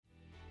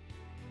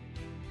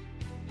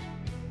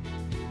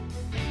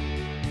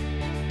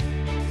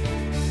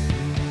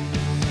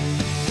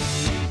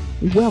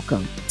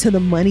Welcome to the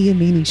Money and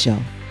Meaning Show.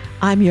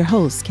 I'm your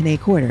host,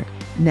 Kiné,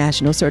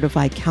 National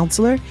Certified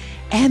Counselor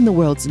and the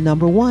world's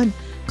 #1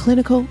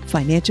 clinical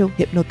financial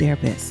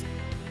hypnotherapist.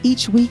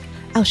 Each week,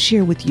 I'll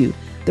share with you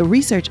the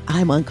research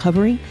I'm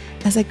uncovering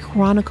as I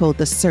chronicle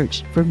the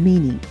search for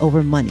meaning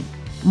over money.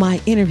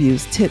 My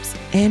interviews, tips,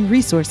 and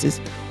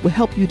resources will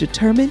help you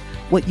determine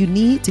what you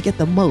need to get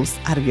the most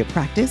out of your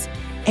practice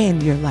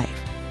and your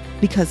life.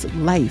 Because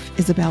life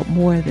is about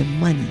more than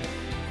money.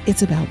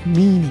 It's about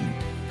meaning.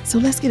 So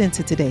let's get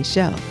into today's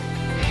show.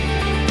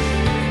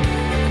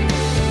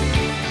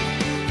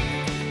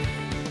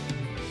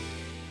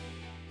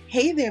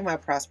 Hey there, my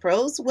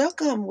Pros.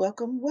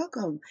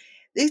 Welcome.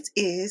 This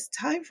is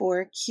time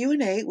for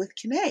Q&A with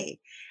Kiné.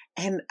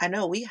 And I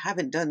know we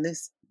haven't done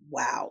this,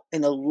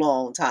 in a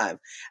long time.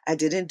 I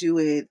didn't do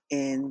it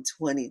in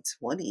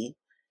 2020,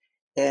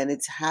 and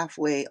it's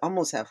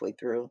almost halfway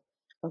through.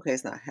 Okay,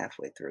 it's not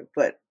halfway through,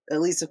 but at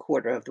least a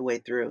quarter of the way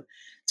through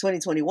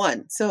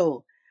 2021.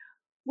 So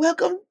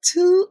welcome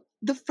to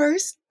the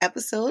first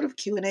episode of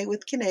Q&A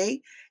with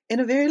Kiné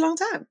in a very long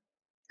time.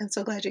 I'm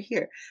so glad you're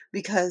here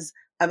because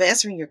I'm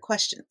answering your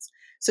questions.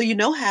 So you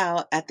know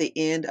how at the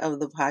end of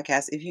the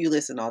podcast, if you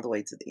listen all the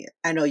way to the end,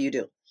 I know you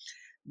do,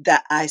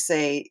 that I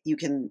say you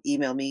can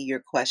email me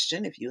your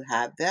question if you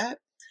have that.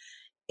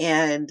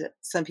 And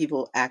some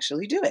people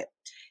actually do it.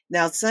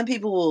 Now, some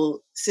people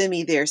will send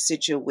me their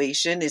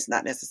situation. It's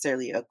not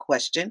necessarily a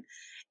question.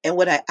 And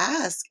what I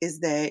ask is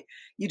that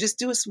you just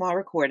do a small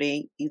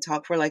recording. You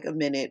talk for like a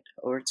minute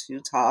or two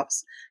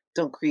tops.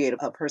 Don't create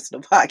a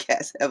personal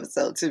podcast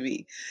episode to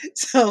me.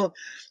 So,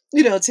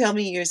 tell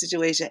me your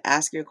situation,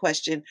 ask your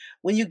question.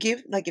 When you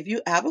give, if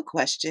you have a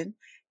question,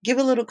 give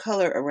a little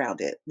color around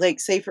it.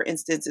 Like, say, for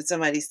instance, if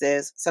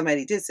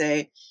somebody did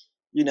say,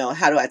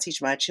 how do I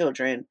teach my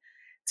children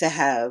to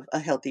have a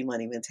healthy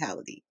money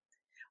mentality?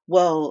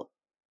 Well,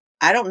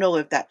 I don't know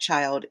if that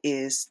child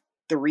is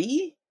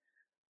 3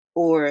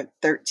 or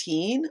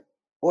 13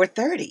 or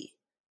 30.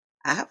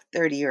 I have a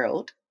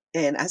 30-year-old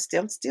and I'm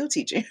still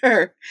teaching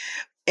her.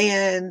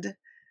 And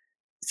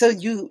so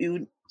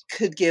you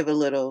could give a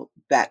little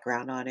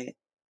background on it.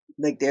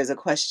 Like there's a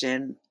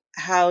question,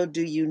 how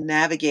do you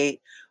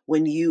navigate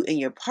when you and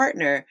your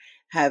partner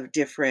have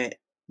different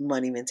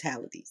money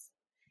mentalities?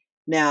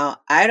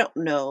 Now, I don't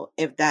know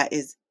if that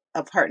is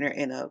a partner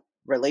in a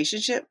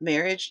relationship,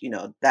 marriage,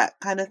 that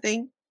kind of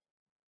thing,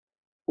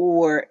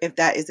 or if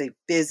that is a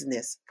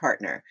business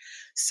partner.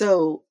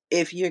 So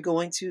if you're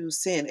going to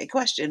send a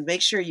question,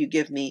 make sure you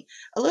give me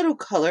a little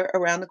color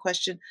around the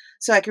question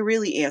so I can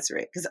really answer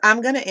it, because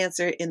I'm going to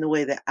answer it in the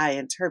way that I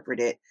interpret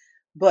it.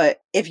 But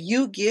if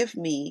you give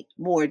me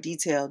more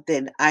detail,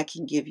 then I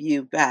can give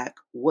you back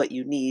what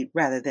you need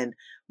rather than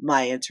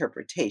my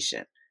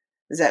interpretation.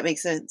 Does that make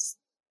sense?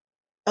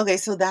 Okay,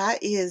 so that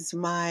is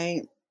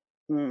my,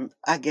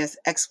 I guess,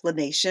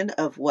 explanation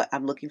of what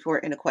I'm looking for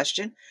in a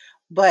question.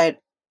 But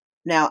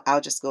now I'll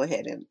just go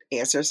ahead and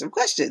answer some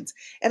questions.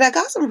 And I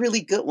got some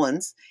really good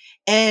ones.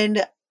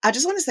 And I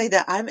just want to say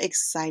that I'm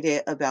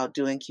excited about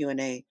doing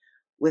Q&A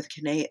with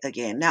Kiné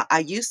again. Now, I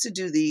used to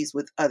do these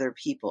with other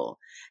people.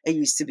 It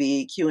used to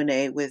be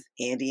Q&A with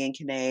Andy and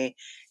Kiné.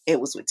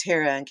 It was with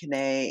Tara and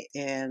Kiné.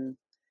 And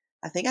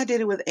I think I did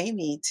it with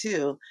Amy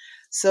too.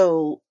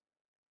 So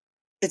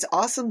it's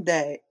awesome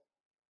that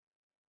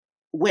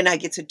when I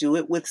get to do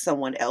it with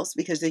someone else,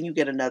 because then you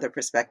get another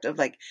perspective.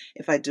 Like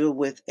if I do it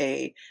with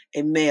a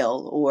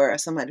male or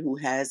someone who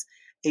has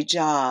a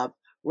job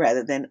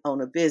rather than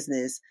own a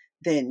business,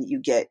 then you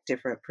get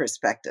different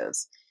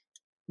perspectives.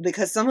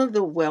 Because some of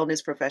the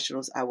wellness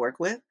professionals I work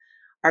with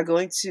are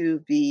going to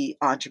be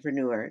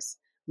entrepreneurs,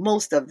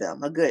 most of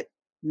them, a good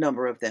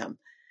number of them.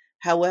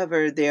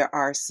 However, there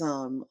are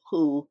some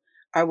who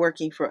are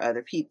working for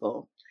other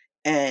people.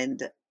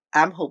 And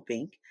I'm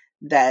hoping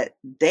that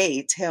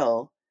they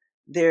tell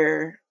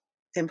their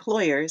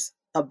employers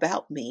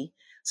about me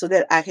so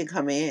that I can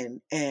come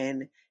in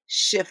and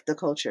shift the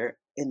culture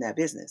in that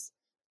business.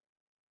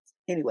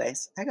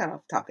 Anyways, I got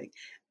off topic.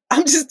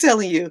 I'm just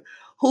telling you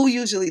who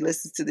usually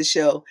listens to the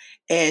show,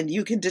 and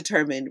you can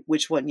determine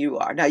which one you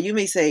are. Now, you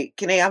may say,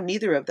 Kiné, I'm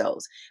neither of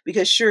those.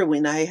 Because sure,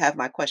 when I have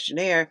my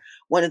questionnaire,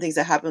 one of the things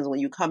that happens when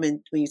you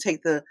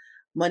take the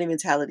money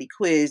mentality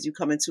quiz, you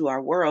come into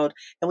our world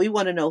and we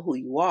want to know who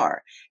you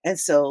are. And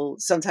so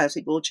sometimes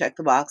people will check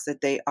the box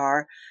that they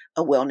are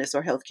a wellness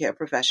or healthcare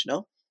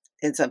professional,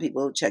 and some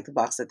people check the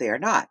box that they are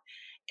not.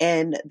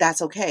 And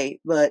that's okay,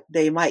 but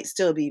they might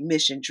still be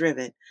mission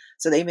driven.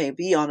 So they may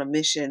be on a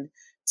mission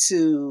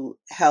to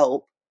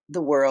help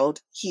the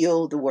world,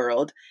 heal the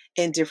world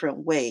in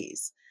different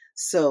ways.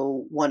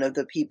 So one of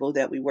the people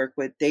that we work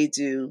with, they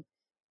do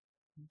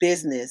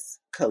business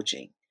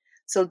coaching.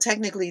 So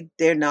technically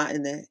they're not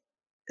in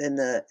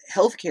the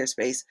healthcare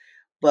space,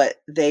 but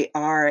they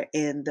are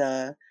in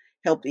the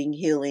helping,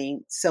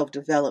 healing,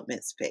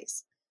 self-development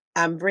space.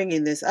 I'm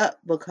bringing this up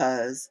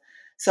because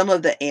some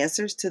of the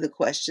answers to the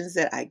questions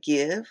that I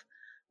give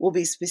will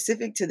be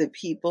specific to the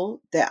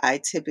people that I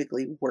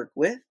typically work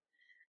with.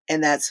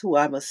 And that's who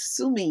I'm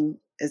assuming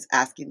is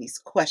asking these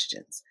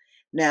questions.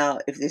 Now,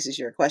 if this is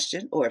your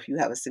question, or if you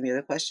have a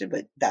similar question,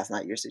 but that's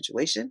not your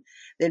situation,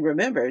 then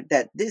remember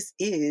that this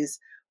is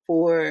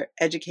for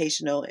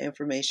educational,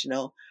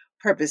 informational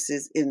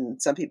purposes. In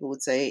some people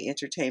would say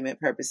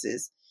entertainment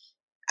purposes.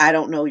 I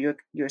don't know your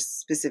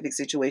specific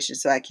situation,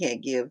 so I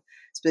can't give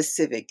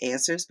specific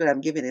answers, but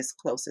I'm giving as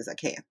close as I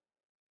can.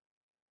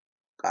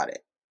 Got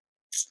it.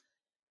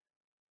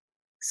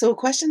 So a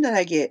question that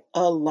I get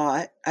a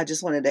lot, I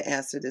just wanted to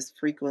answer this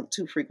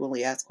two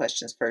frequently asked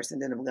questions first,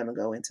 and then I'm going to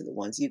go into the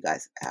ones you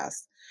guys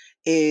asked.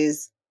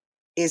 Is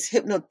is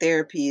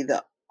hypnotherapy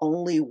the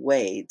only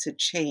way to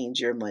change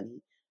your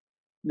money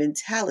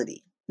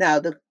mentality? Now,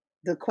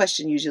 the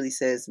question usually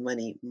says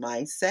money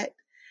mindset,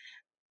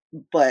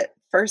 but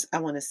first I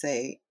want to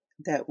say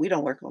that we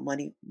don't work on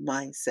money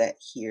mindset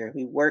here.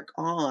 We work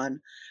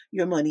on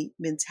your money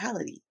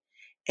mentality.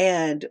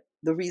 And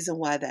the reason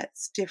why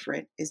that's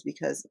different is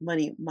because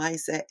money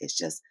mindset is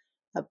just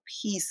a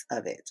piece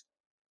of it.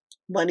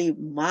 Money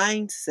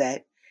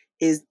mindset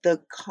is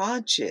the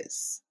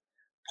conscious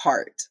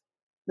part.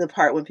 The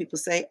part when people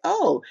say,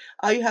 "Oh,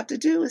 all you have to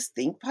do is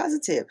think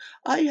positive.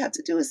 All you have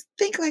to do is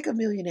think like a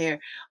millionaire.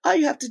 All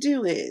you have to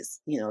do is,"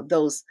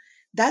 those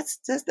that's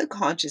the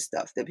conscious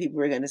stuff that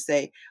people are going to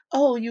say,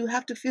 "Oh, you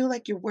have to feel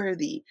like you're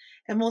worthy."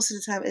 And most of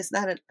the time it's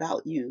not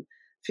about you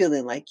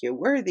feeling like you're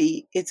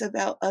worthy. It's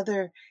about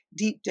other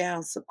deep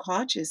down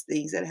subconscious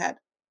things that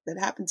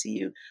happened to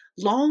you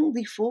long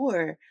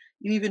before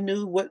you even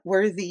knew what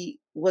worthy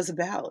was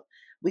about,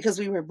 because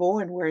we were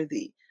born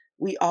worthy.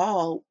 We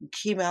all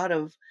came out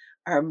of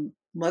our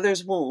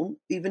mother's womb.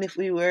 Even if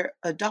we were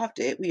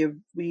adopted,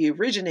 we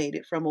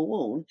originated from a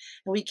womb,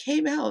 and we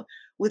came out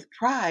with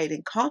pride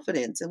and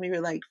confidence, and we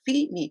were like,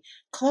 feed me,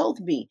 clothe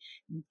me,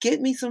 get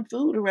me some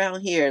food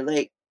around here.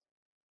 Like,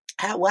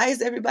 why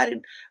is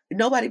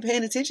nobody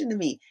paying attention to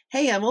me?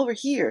 Hey, I'm over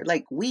here.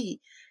 Like, we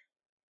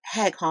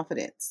had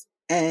confidence,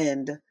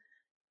 and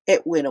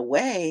it went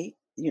away.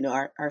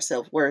 Our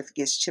self-worth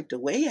gets chipped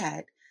away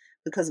at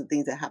because of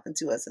things that happen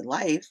to us in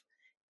life.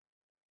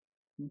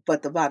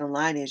 But the bottom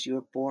line is you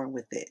were born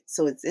with it.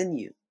 So it's in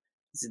you.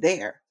 It's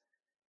there.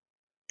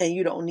 And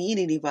you don't need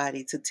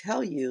anybody to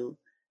tell you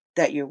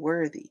that you're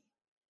worthy.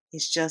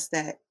 It's just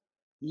that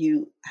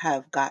you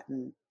have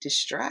gotten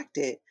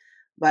distracted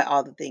by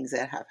all the things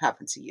that have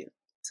happened to you.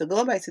 So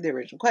going back to the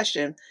original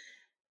question,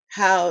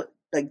 how,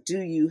 like,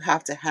 do you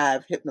have to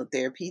have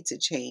hypnotherapy to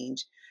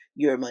change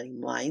your money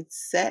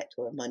mindset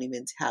or money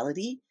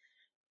mentality?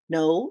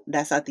 No,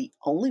 that's not the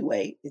only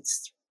way.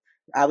 It's,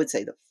 I would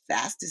say, the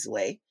fastest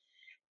way,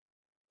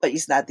 but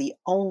it's not the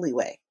only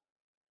way.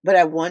 But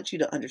I want you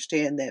to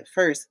understand that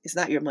first, it's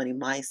not your money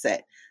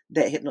mindset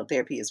that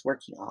hypnotherapy is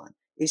working on.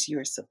 It's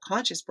your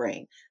subconscious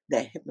brain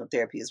that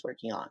hypnotherapy is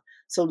working on.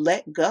 So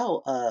let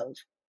go of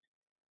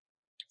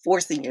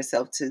forcing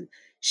yourself to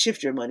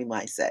shift your money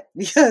mindset,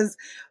 because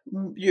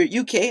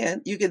you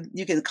can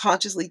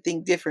consciously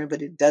think different,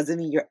 but it doesn't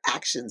mean your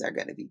actions are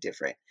going to be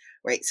different,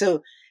 right?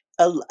 So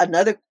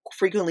another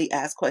frequently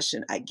asked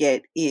question I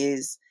get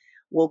is,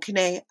 well,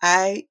 Kiné,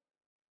 I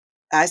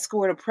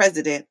scored a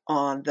president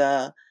on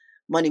the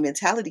money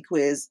mentality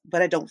quiz,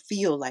 but I don't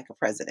feel like a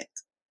president.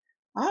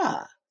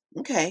 Ah,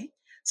 okay.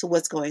 So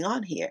what's going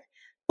on here?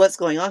 What's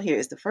going on here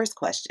is the first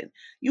question.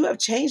 You have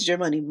changed your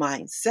money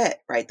mindset,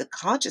 right? The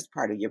conscious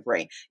part of your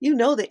brain. You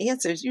know the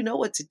answers, you know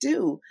what to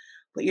do,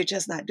 but you're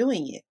just not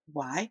doing it.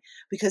 Why?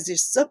 Because your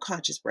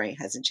subconscious brain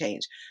hasn't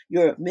changed.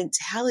 Your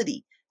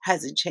mentality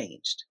hasn't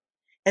changed.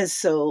 And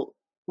so,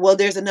 well,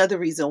 there's another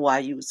reason why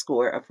you would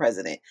score a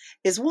president.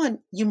 Is one,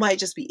 you might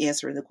just be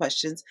answering the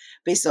questions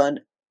based on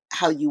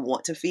how you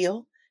want to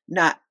feel,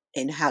 not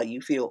in how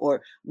you feel,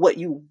 or what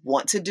you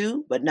want to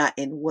do, but not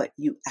in what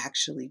you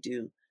actually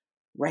do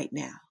right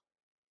now.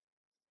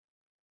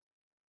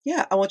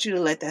 Yeah, I want you to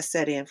let that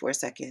set in for a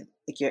second.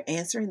 Like, you're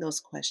answering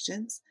those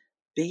questions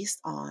based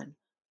on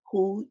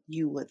who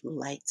you would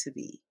like to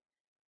be,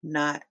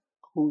 not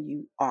who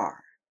you are.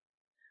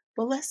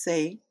 But let's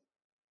say,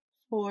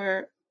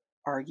 for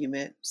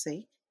argument's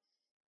sake,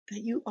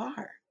 that you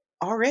are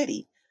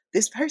already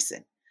this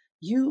person.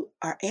 You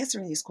are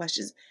answering these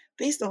questions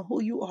based on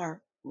who you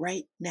are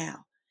right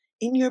now.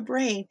 In your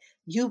brain,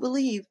 you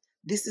believe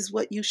this is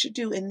what you should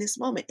do in this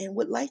moment and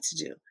would like to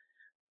do.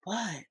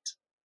 But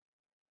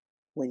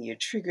when you're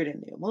triggered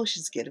and the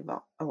emotions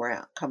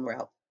come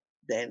around,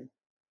 then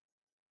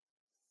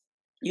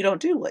you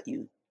don't do what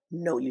you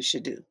know you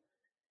should do.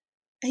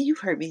 And you've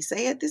heard me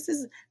say it. This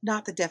is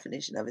not the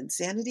definition of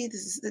insanity.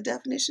 This is the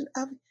definition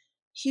of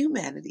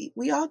humanity.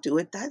 We all do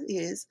it. That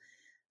is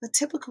the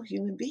typical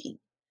human being.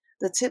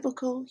 The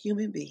typical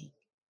human being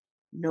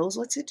knows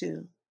what to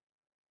do,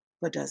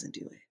 but doesn't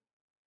do it.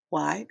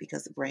 Why?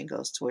 Because the brain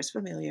goes towards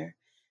familiar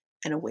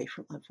and away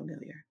from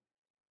unfamiliar.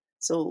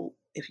 So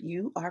if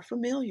you are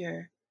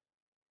familiar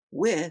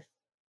with,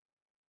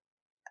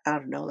 I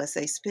don't know, let's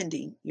say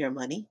spending your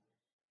money,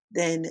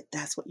 then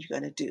that's what you're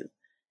going to do.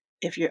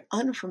 If you're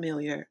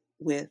unfamiliar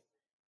with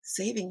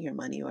saving your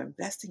money or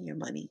investing your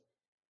money,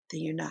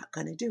 then you're not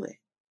going to do it.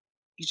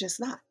 You're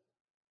just not.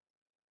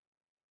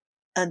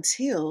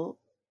 Until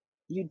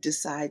you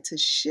decide to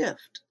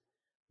shift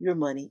your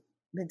money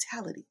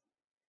mentality.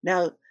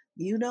 Now,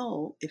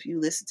 if you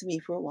listen to me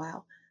for a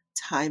while,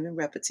 time and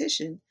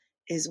repetition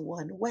is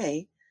one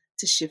way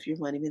to shift your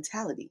money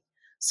mentality.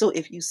 So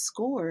if you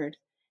scored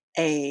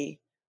a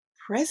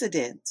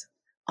president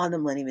on the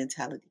money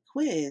mentality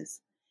quiz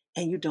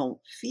and you don't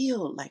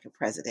feel like a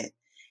president,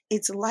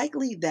 it's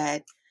likely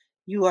that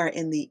you are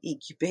in the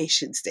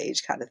incubation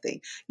stage kind of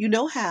thing. You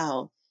know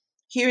how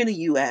here in the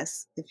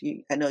US,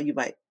 I know you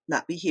might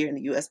not be here in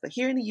the US, but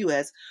here in the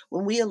US,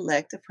 when we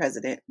elect a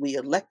president, we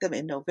elect them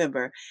in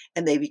November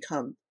and they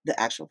become the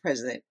actual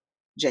president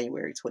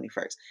January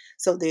 21st.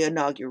 So the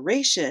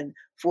inauguration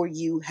for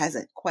you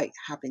hasn't quite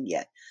happened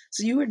yet.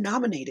 So you were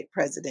nominated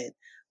president,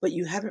 but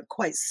you haven't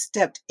quite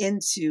stepped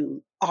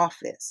into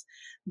office.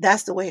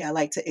 That's the way I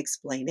like to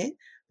explain it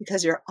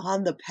because you're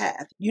on the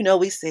path.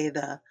 We say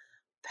the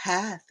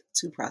path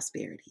to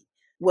prosperity.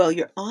 Well,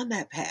 you're on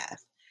that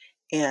path,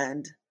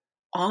 and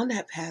on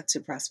that path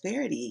to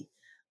prosperity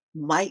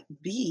might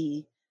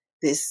be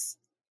this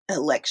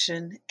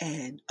election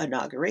and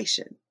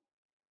inauguration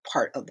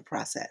part of the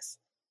process.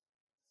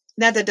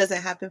 Now, that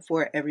doesn't happen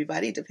for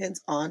everybody. It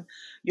depends on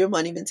your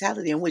money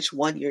mentality and which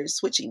one you're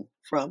switching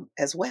from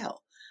as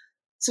well.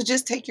 So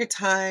just take your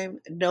time.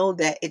 Know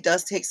that it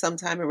does take some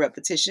time and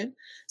repetition.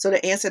 So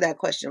to answer that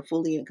question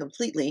fully and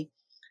completely,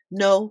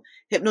 no,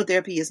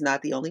 hypnotherapy is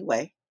not the only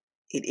way.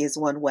 It is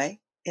one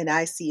way, and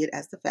I see it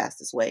as the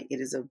fastest way. It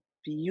is a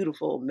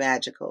beautiful,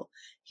 magical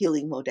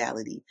healing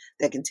modality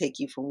that can take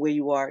you from where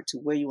you are to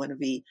where you want to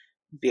be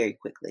very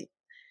quickly.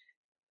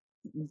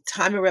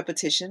 Time and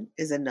repetition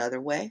is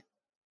another way.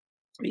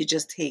 You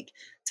just take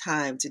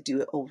time to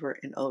do it over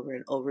and over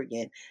and over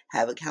again.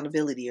 Have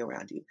accountability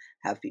around you,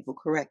 have people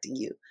correcting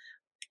you,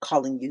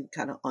 calling you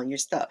kind of on your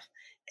stuff,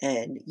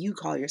 and you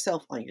call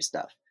yourself on your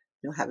stuff,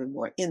 having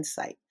more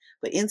insight.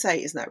 But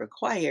insight is not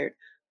required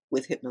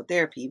with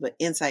hypnotherapy, but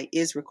insight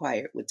is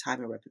required with time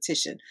and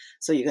repetition.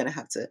 So you're going to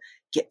have to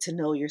get to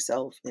know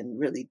yourself and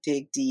really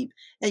dig deep.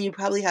 And you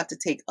probably have to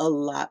take a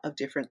lot of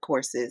different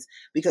courses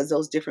because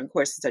those different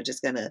courses are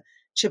just going to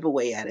chip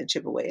away at and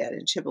chip away at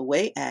and chip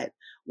away at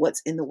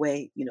what's in the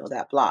way,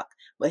 that block.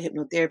 But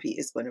hypnotherapy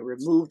is going to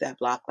remove that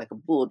block like a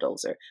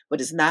bulldozer, but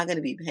it's not going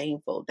to be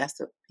painful. That's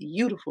the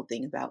beautiful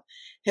thing about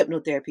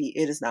hypnotherapy.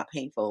 It is not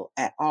painful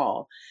at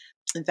all.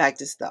 In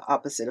fact, it's the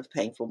opposite of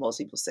painful. Most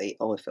people say,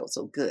 oh, it felt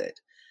so good.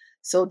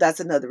 So that's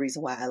another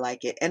reason why I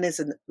like it. And it's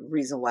a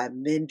reason why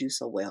men do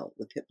so well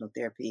with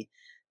hypnotherapy,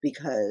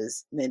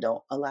 because men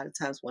don't a lot of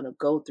times want to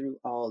go through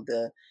all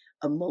the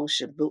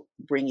emotion,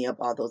 bringing up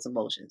all those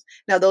emotions.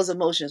 Now, those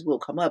emotions will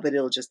come up, but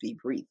it'll just be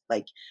brief.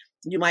 Like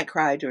you might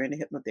cry during a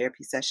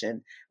hypnotherapy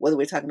session, whether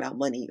we're talking about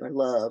money or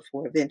love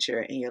or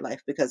adventure in your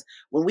life. Because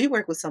when we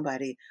work with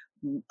somebody,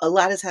 a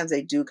lot of times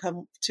they do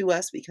come to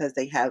us because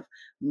they have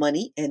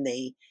money and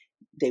they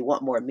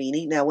want more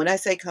meaning. Now, when I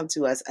say come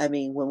to us, I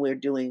mean when we're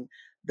doing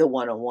the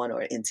one-on-one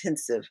or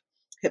intensive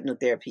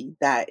hypnotherapy,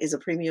 that is a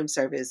premium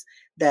service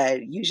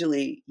that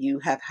usually you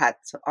have had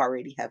to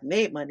already have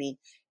made money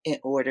in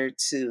order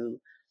to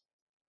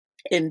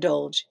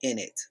indulge in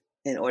it,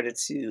 in order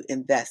to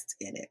invest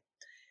in it.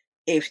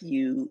 If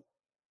you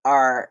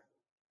are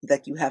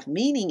like you have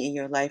meaning in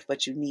your life,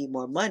 but you need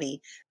more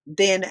money,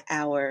 then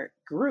our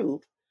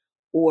group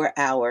or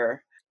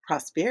our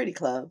prosperity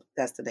club,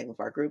 that's the name of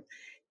our group,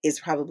 is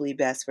probably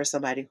best for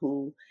somebody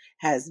who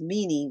has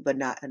meaning but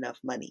not enough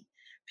money.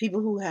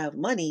 People who have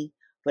money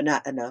but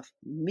not enough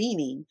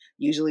meaning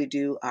usually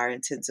do our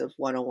intensive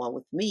one-on-one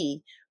with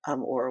me,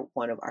 or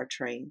one of our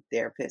trained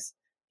therapists,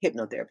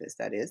 hypnotherapists,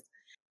 that is.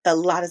 A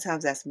lot of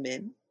times that's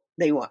men.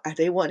 They want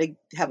to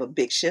have a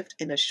big shift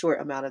in a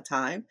short amount of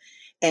time,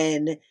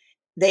 and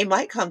they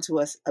might come to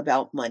us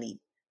about money,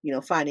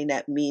 finding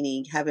that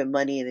meaning, having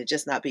money and it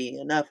just not being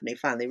enough. And they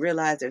finally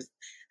realize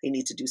they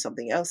need to do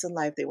something else in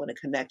life. They want to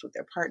connect with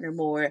their partner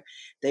more.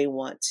 They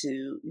want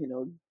to,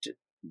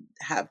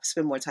 have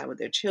spend more time with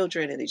their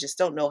children, and they just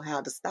don't know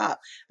how to stop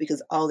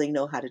because all they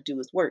know how to do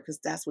is work because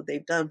that's what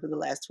they've done for the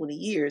last 20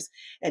 years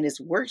and it's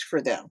worked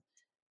for them.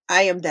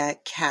 I am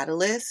that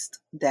catalyst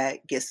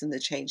that gets them to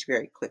change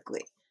very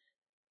quickly.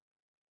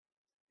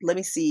 Let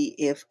me see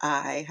if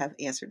I have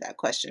answered that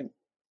question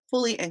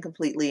fully and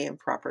completely and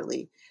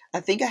properly.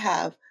 I think I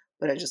have,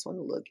 but I just want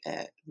to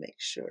make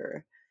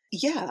sure.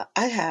 Yeah,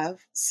 I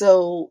have.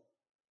 So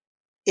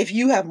if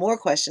you have more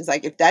questions,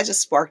 like if that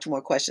just sparked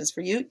more questions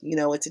for you, you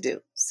know what to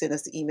do. Send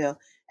us the email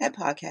at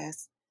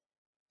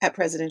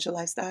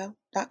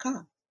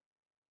podcast@presidentiallifestyle.com.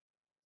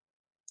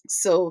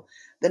 So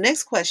the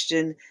next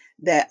question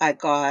that I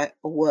got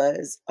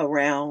was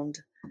around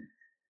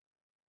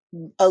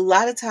a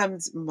lot of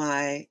times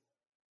my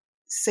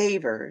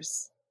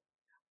savers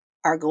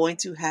are going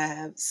to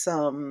have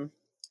some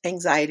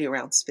anxiety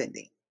around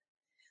spending.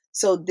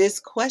 So this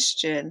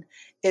question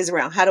is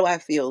around how do I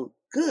feel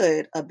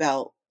good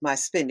about my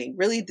spending?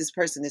 Really, this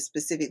person is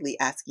specifically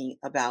asking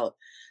about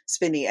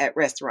spending at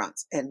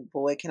restaurants. And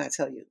boy, can I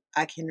tell you,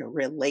 I can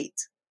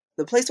relate.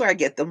 The place where I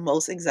get the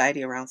most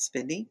anxiety around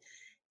spending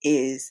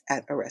is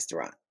at a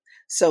restaurant.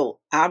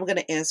 So I'm going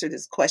to answer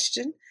this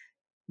question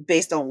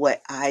based on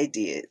what I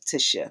did to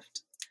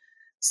shift.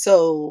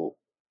 So,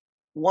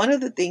 one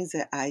of the things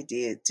that I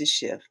did to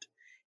shift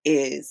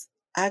is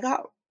I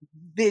got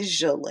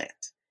vigilant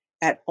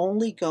at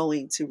only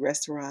going to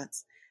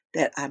restaurants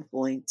that I'm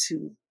going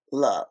to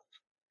love.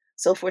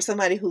 So, for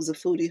somebody who's a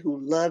foodie who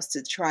loves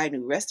to try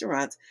new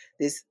restaurants,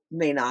 this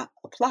may not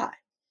apply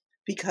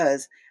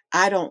because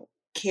I don't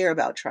care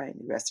about trying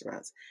new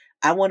restaurants.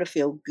 I want to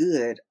feel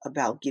good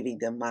about giving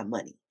them my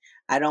money.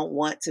 I don't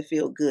want to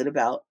feel good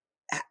about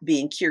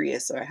being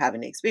curious or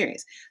having an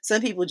experience.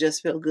 Some people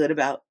just feel good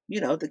about,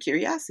 the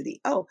curiosity.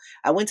 Oh,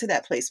 I went to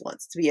that place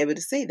once, to be able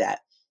to say that.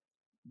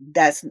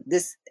 That's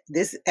this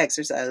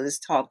exercise, this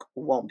talk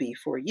won't be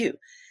for you.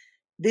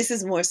 This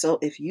is more so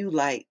if you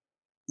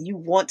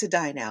want to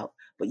dine out,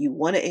 but you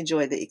want to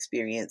enjoy the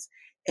experience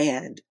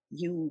and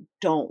you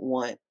don't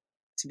want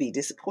to be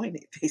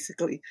disappointed,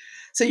 basically.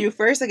 So you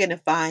first are going to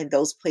find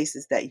those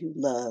places that you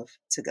love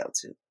to go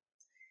to.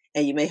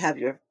 And you may have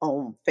your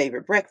own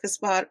favorite breakfast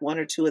spot, one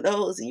or two of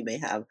those, and you may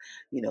have,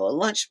 a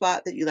lunch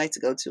spot that you like to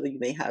go to, and you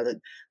may have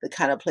the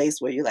kind of place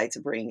where you like to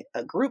bring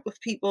a group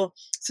of people.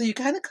 So you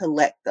kind of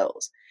collect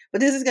those.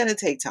 But this is going to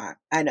take time.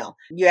 I know.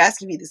 You're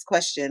asking me this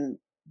question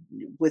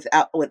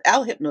without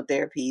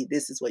hypnotherapy,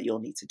 this is what you'll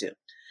need to do.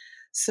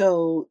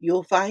 So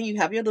you'll find you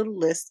have your little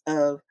list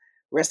of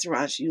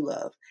restaurants you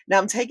love.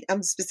 Now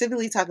I'm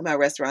specifically talking about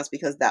restaurants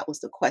because that was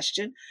the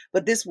question,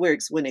 but this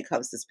works when it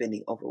comes to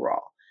spending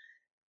overall.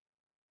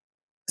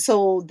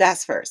 So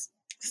that's first.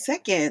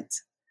 Second,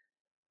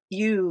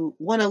 you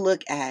want to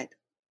look at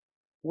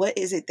what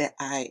is it that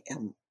I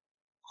am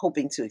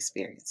hoping to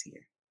experience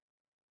here.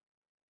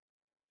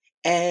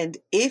 And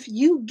if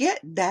you get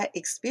that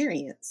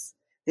experience,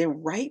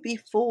 then right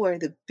before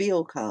the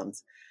bill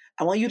comes,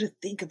 I want you to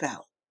think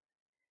about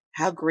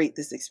how great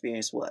this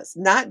experience was.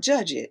 Not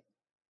judge it,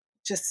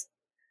 just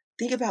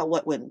think about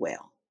what went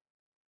well.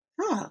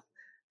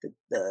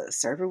 The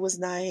server was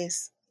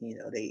nice.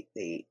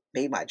 They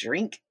made my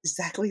drink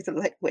exactly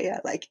the way I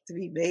like it to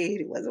be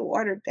made. It wasn't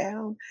watered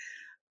down.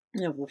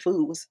 The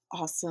food was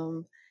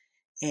awesome.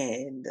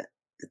 And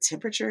the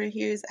temperature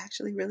here is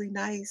actually really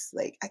nice.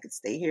 Like I could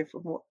stay here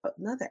for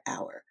another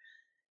hour.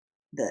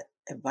 The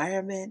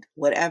environment,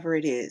 whatever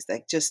it is,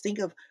 like just think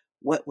of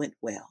what went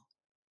well.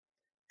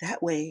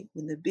 That way,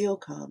 when the bill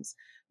comes,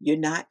 you're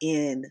not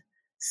in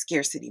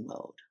scarcity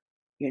mode.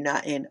 You're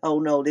not in, oh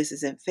no, this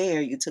isn't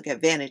fair. You took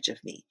advantage of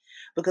me.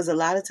 Because a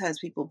lot of times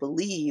people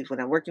believe, when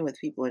I'm working with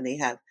people and they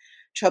have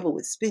trouble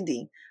with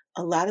spending,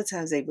 a lot of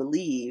times they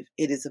believe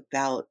it is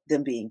about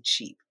them being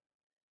cheap.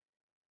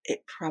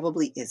 It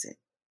probably isn't.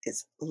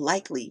 It's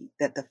likely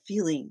that the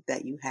feeling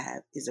that you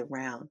have is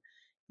around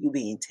you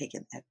being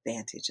taken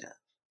advantage of.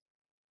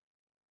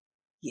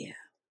 Yeah.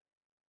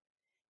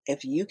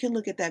 If you can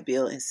look at that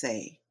bill and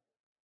say,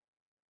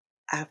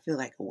 I feel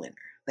like a winner.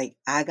 Like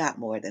I got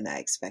more than I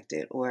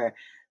expected, or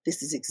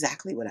this is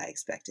exactly what I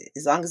expected.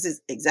 As long as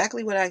it's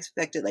exactly what I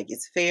expected, like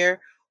it's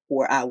fair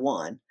or I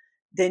won,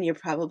 then you're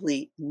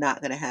probably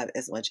not going to have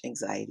as much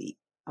anxiety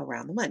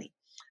around the money.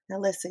 Now,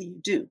 let's say you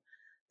do.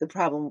 The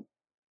problem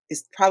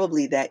is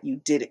probably that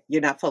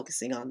you're not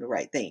focusing on the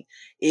right thing.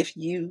 If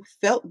you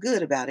felt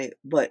good about it,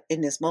 but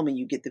in this moment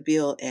you get the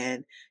bill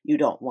and you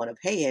don't want to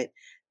pay it,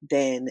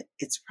 then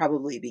it's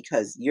probably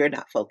because you're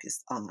not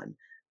focused on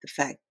the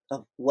fact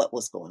of what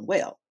was going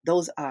well.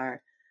 Those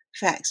are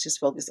facts. Just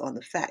focus on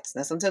the facts.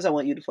 Now, sometimes I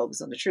want you to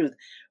focus on the truth.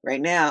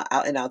 Right now,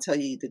 I'll tell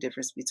you the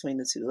difference between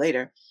the two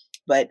later,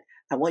 but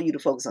I want you to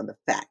focus on the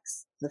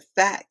facts. The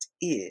fact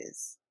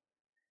is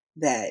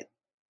that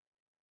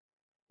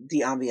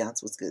the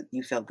ambiance was good.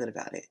 You felt good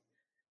about it.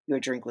 Your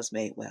drink was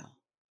made well.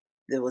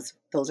 Those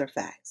are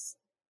facts.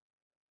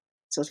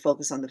 So let's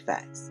focus on the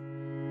facts.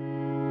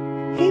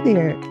 Hey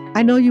there.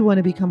 I know you want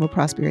to become a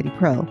prosperity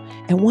pro.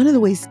 And one of the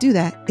ways to do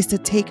that is to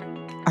take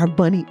our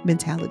money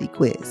mentality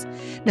quiz.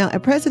 Now,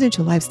 at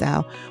Presidential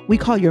Lifestyle, we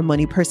call your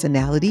money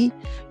personality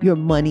your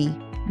money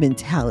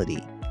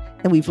mentality.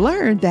 And we've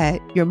learned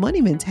that your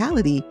money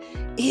mentality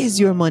is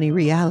your money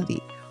reality,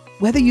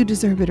 whether you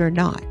deserve it or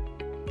not.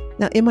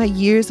 Now, in my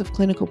years of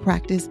clinical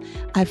practice,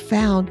 I've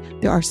found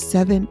there are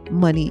 7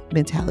 money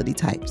mentality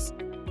types.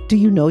 Do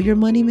you know your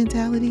money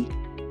mentality?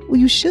 Well,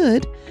 you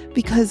should,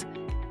 because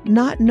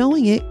not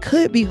knowing it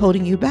could be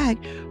holding you back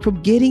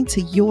from getting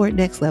to your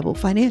next level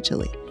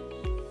financially.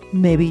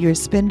 Maybe you're a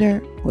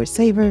spender or a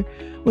saver,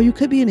 or you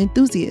could be an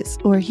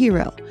enthusiast or a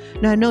hero.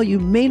 Now, I know you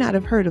may not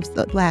have heard of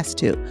the last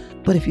 2,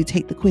 but if you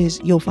take the quiz,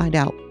 you'll find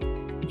out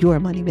your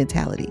money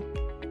mentality.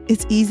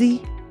 It's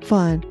easy,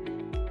 fun,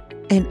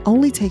 and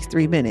only takes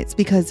 3 minutes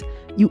because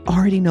you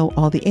already know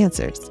all the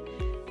answers.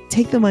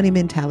 Take the money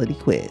mentality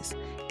quiz.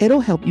 It'll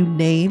help you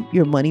name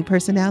your money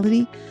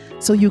personality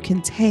so you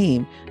can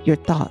tame your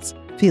thoughts,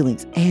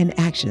 feelings, and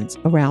actions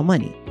around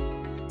money.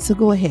 So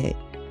go ahead,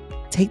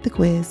 take the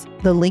quiz.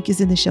 The link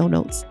is in the show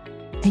notes,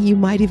 and you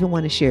might even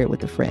want to share it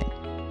with a friend.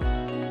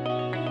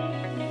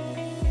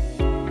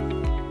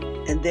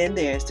 And then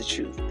there's the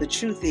truth. The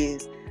truth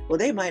is, well,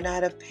 they might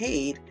not have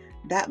paid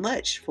that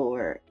much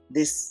for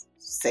this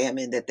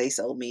salmon that they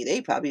sold me.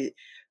 They probably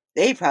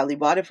They probably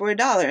bought it for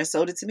 $1 and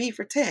sold it to me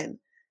for 10.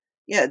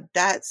 Yeah,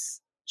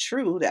 that's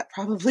true. That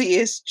probably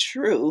is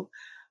true.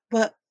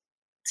 But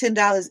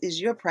 $10 is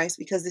your price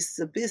because this is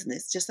a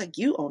business. Just like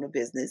you own a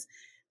business,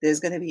 there's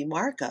going to be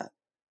markup.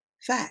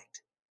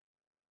 Fact.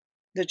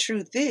 The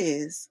truth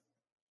is,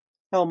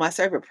 oh, my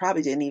server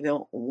probably didn't even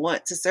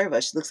want to serve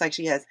us. She looks like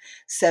she has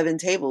 7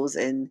 tables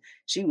and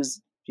she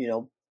was,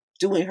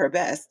 doing her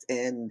best,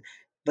 and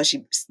but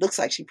she looks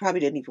like she probably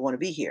didn't even want to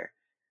be here.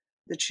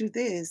 The truth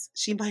is,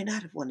 she might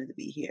not have wanted to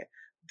be here.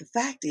 The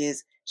fact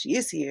is, she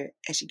is here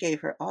and she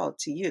gave her all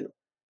to you.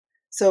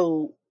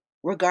 So,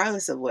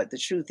 regardless of what the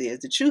truth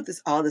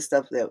is all the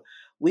stuff that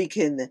we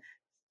can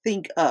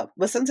think up.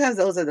 But sometimes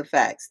those are the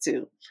facts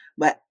too.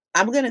 But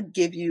I'm going to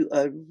give you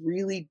a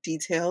really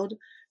detailed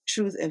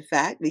truth and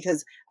fact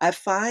because I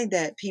find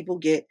that people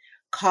get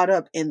caught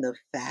up in the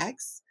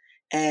facts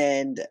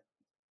and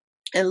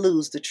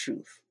lose the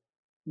truth.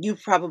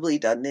 You've probably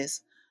done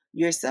this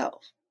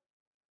yourself.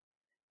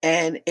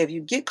 And if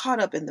you get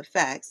caught up in the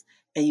facts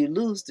and you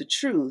lose the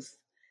truth,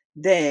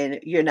 then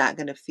you're not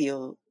going to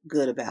feel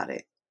good about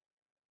it.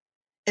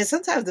 And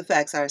sometimes the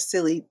facts are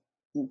silly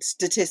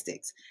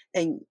statistics.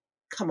 And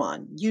come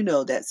on, you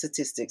know that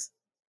statistics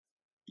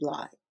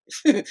lie.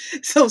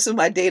 So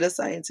my data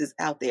scientists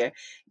out there,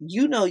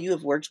 you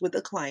have worked with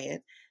a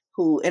client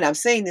who, and I'm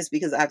saying this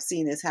because I've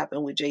seen this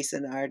happen with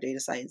Jason, our data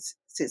scientist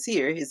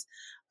here, his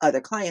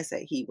other clients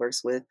that he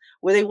works with,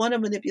 where they want to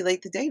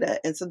manipulate the data.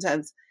 And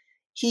sometimes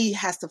he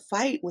has to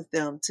fight with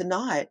them to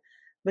not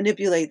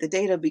manipulate the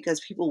data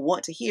because people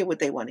want to hear what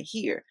they want to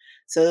hear.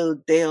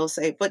 So they'll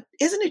say, but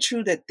isn't it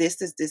true that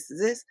this?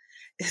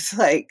 It's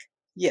like,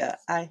 yeah,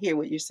 I hear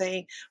what you're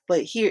saying,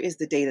 but here is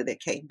the data that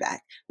came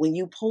back. When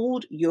you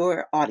polled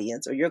your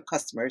audience or your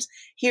customers,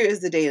 here is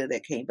the data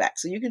that came back.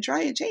 So you can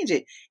try and change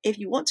it if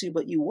you want to,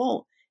 but you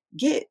won't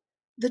get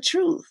the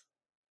truth.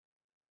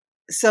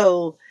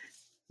 So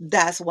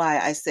that's why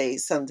I say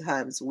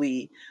sometimes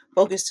we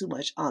focus too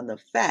much on the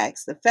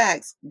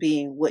facts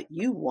being what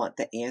you want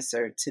the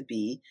answer to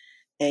be,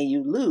 and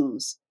you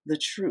lose the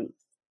truth.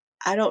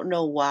 I don't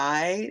know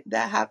why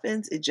that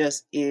happens. It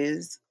just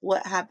is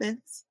what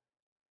happens.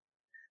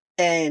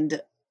 And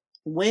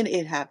when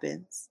it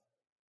happens,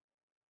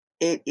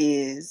 it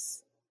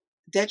is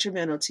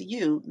detrimental to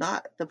you,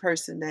 not the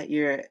person that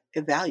you're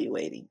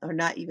evaluating, or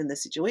not even the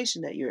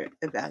situation that you're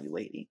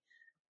evaluating.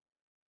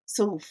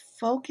 So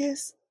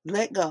focus,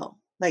 let go.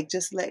 Like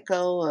just let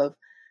go of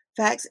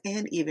facts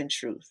and even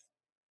truth.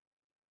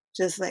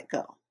 Just let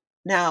go.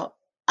 Now,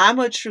 I'm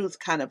a truth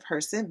kind of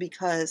person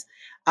because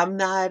I'm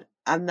not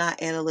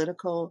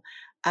analytical.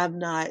 I'm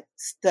not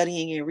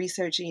studying and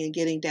researching and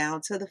getting down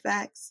to the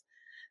facts.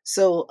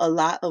 So a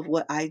lot of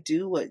what I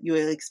do, what you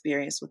will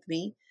experience with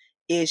me,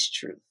 is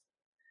truth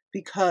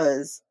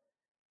because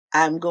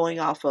I'm going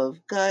off of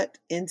gut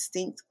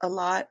instinct a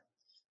lot,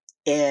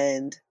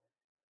 and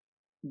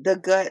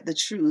the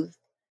truth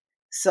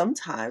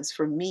sometimes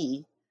for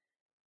me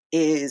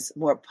is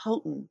more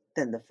potent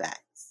than the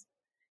facts.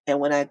 And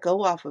when I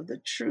go off of the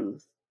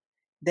truth,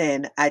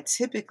 then I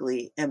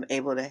typically am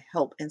able to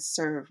help and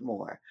serve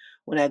more.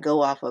 When I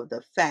go off of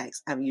the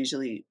facts, I'm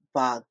usually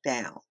bogged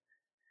down.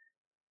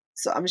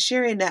 So I'm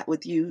sharing that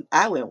with you.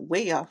 I went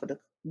way off of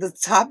the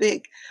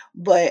topic,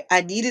 but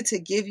I needed to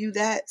give you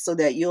that so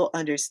that you'll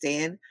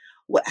understand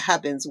what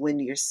happens when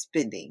you're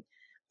spending.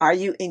 Are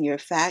you in your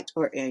fact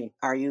or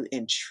are you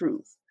in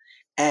truth?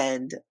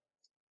 And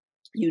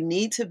you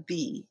need to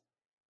be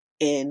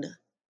in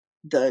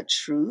the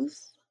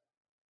truth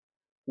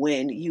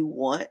when you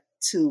want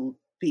to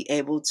be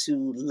able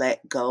to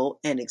let go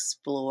and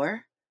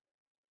explore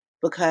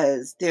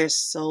because there's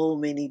so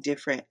many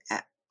different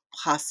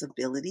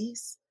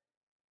possibilities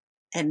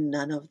and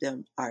none of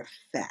them are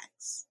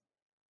facts.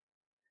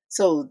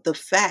 So the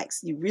facts,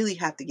 you really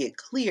have to get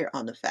clear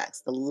on the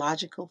facts, the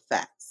logical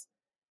facts.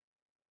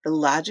 The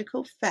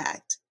logical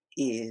fact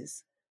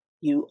is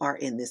you are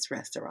in this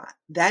restaurant.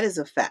 That is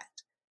a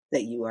fact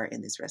that you are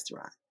in this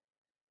restaurant.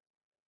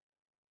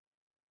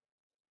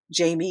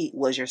 Jamie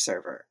was your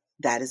server.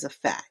 That is a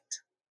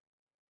fact.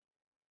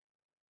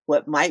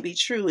 What might be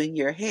true in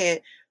your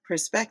head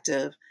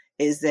perspective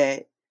is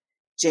that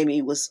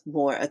Jamie was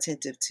more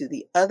attentive to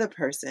the other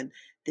person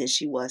than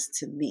she was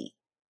to me.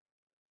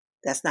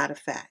 That's not a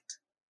fact.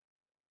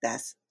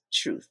 That's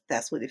truth.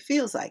 That's what it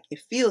feels like. It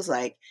feels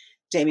like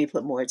Jamie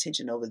put more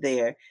attention over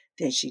there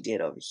than she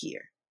did over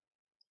here.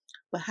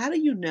 But how do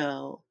you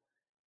know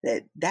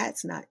that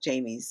that's not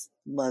Jamie's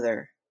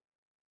mother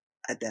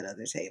at that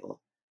other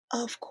table?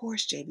 Of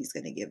course, Jamie's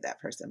going to give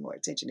that person more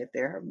attention if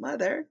they're her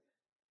mother,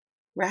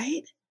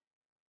 right?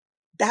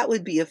 That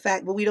would be a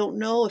fact, but we don't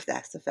know if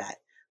that's the fact.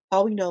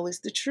 All we know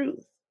is the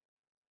truth,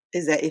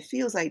 is that it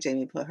feels like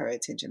Jamie put her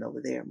attention over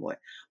there more.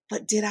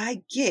 But did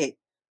I get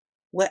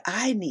what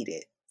I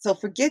needed? So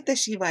forget that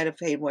she might have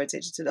paid more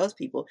attention to those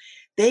people.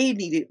 They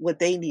needed what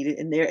they needed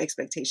and their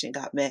expectation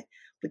got met.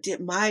 But did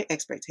my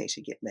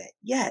expectation get met?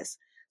 Yes.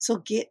 So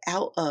get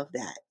out of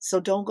that. So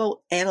don't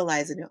go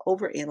analyzing and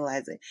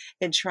overanalyzing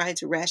and trying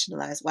to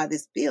rationalize why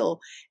this bill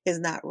is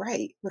not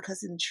right.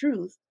 Because in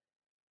truth,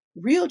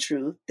 real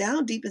truth,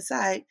 down deep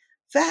inside,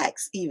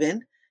 facts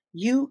even,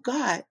 you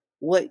got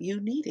what you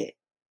needed.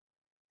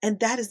 And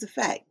that is the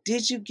fact.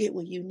 Did you get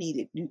what you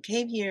needed? You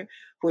came here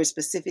for a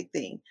specific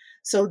thing.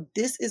 So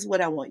this is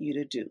what I want you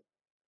to do.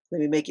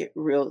 Let me make it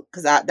real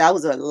because that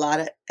was a lot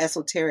of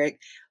esoteric.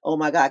 Oh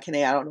my God,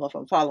 Kiné, I don't know if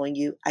I'm following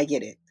you. I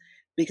get it.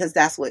 Because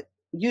that's what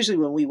usually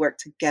when we work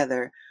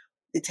together,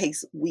 it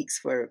takes weeks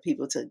for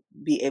people to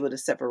be able to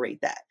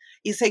separate that.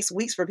 It takes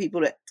weeks for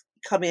people to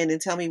come in and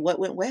tell me what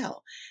went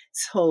well.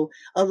 So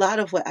a lot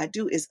of what I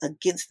do is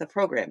against the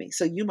programming.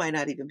 So you might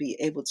not even be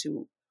able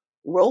to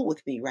roll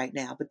with me right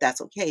now, but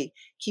that's okay.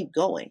 Keep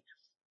going.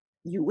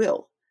 You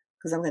will,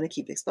 because I'm going to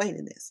keep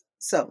explaining this.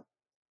 So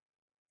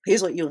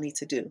here's what you'll need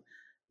to do.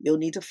 You'll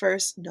need to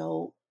first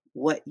know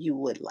what you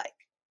would like.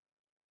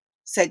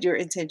 Set your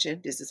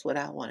intention. This is what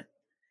I want.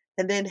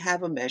 And then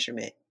have a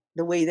measurement.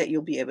 The way that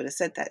you'll be able to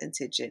set that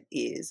intention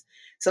is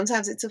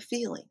sometimes it's a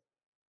feeling.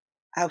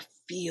 I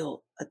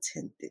feel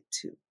attended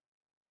to.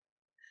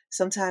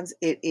 Sometimes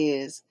it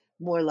is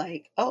more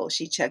like, oh,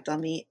 she checked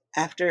on me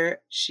after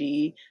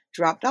she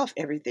dropped off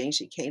everything.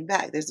 She came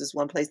back. There's this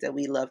one place that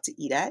we love to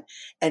eat at,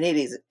 and it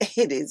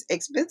is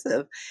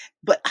expensive,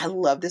 but I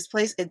love this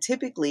place. And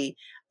typically,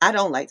 I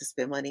don't like to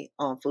spend money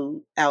on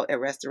food out at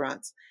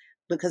restaurants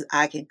because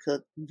I can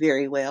cook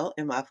very well,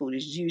 and my food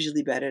is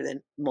usually better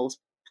than most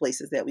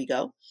places that we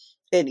go.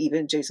 And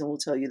even Jason will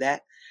tell you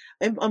that,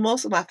 and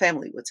most of my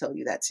family will tell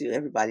you that too.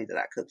 Everybody that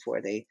I cook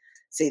for, they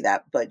say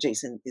that, but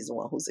Jason is the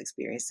one who's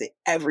experienced it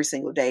every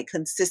single day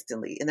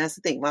consistently. And that's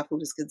the thing, my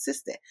food is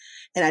consistent.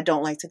 And I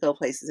don't like to go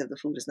places if the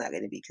food is not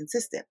going to be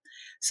consistent.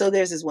 So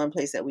there's this one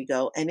place that we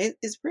go, and it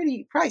is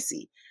pretty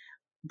pricey.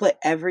 But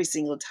every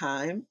single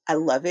time, I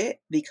love it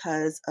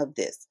because of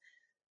this.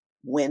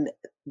 When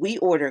we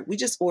order, we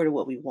just order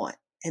what we want.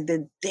 And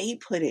then they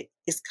put it,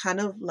 it's kind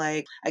of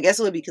like, I guess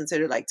it would be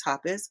considered like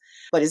tapas,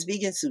 but it's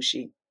vegan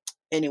sushi.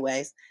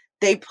 Anyways,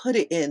 they put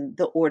it in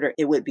the order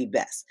it would be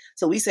best.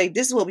 So we say,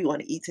 this is what we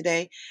want to eat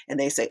today. And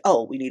they say,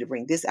 oh, we need to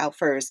bring this out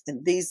first.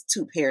 And these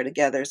two pair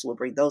together. So we'll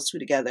bring those two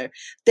together.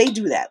 They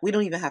do that. We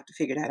don't even have to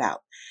figure that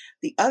out.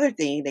 The other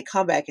thing, they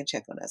come back and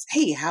check on us.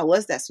 Hey, how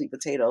was that sweet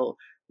potato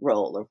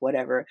roll or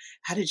whatever?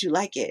 How did you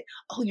like it?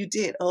 Oh, you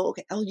did. Oh,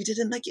 okay. Oh, you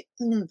didn't like it.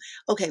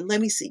 Okay, let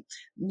me see.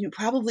 You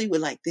probably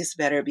would like this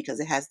better because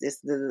it has this,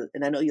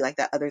 and I know you like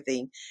that other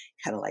thing,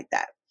 kind of like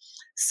that.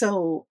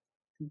 So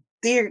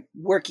they're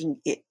working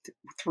it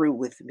through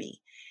with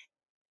me,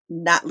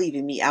 not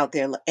leaving me out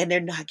there, and they're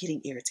not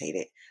getting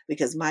irritated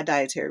because my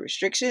dietary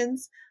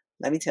restrictions,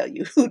 let me tell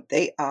you,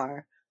 they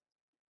are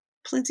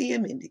plenty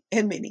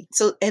and many.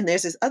 So, and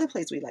there's this other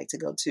place we like to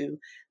go to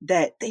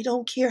that they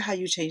don't care how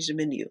you change the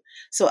menu.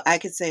 So I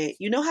could say,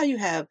 you know how you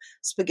have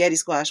spaghetti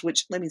squash,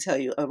 which let me tell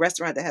you, a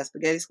restaurant that has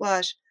spaghetti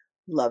squash,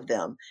 love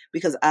them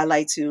because I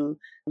like to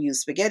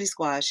use spaghetti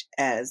squash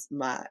as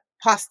my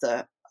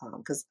pasta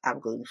because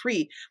I'm gluten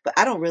free, but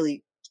I don't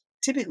really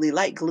typically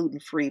like gluten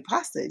free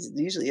pasta. It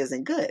usually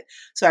isn't good.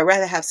 So I'd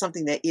rather have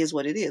something that is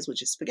what it is,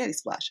 which is spaghetti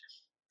squash.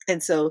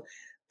 And so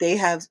they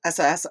have,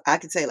 so I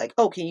could say like,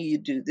 oh, can you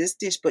do this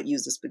dish, but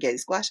use the spaghetti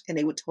squash? And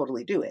they would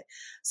totally do it.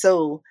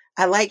 So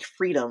I like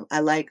freedom. I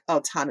like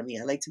autonomy.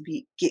 I like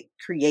to get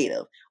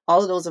creative.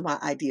 All of those are my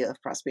idea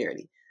of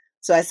prosperity.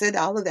 So I said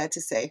all of that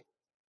to say,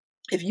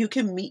 if you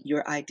can meet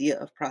your idea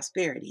of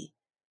prosperity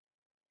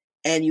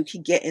and you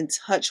can get in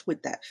touch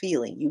with that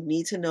feeling, you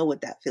need to know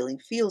what that feeling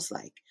feels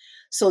like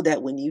so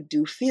that when you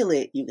do feel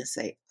it, you can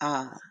say,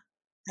 ah,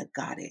 I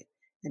got it.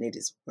 And it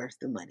is worth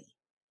the money.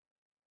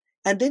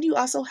 And then you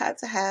also have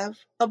to have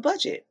a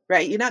budget,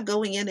 right? You're not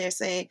going in there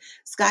saying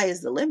sky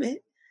is the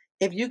limit.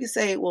 If you could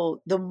say,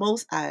 well, the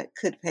most I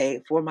could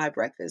pay for my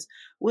breakfast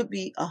would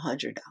be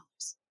 $100.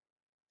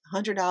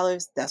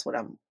 $100, that's what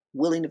I'm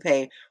willing to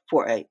pay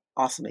for an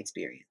awesome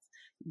experience.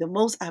 The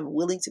most I'm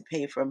willing to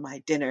pay for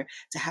my dinner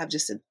to have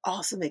just an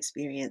awesome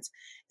experience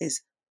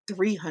is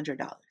 $300.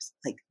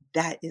 Like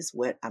that is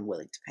what I'm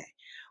willing to pay.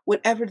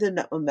 Whatever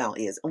the amount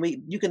is.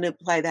 And you can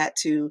apply that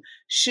to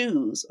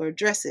shoes or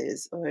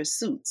dresses or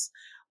suits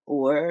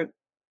or,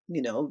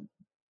 you know,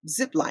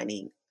 zip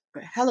lining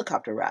or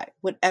helicopter ride,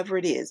 whatever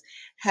it is.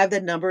 Have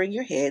that number in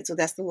your head. So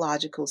that's the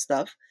logical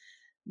stuff,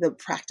 the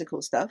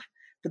practical stuff,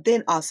 but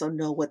then also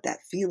know what that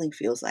feeling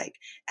feels like.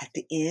 At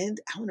the end,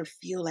 I want to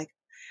feel like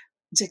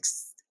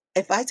just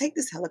if I take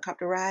this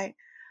helicopter ride,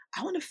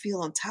 I want to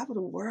feel on top of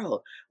the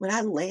world. When I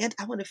land,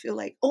 I want to feel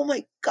like, oh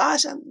my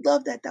gosh, I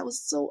love that. That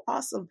was so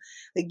awesome.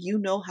 Like you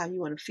know how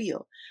you want to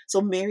feel. So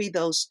marry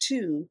those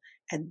two,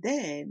 and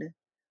then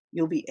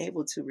you'll be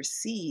able to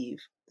receive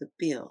the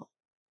bill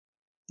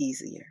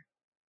easier.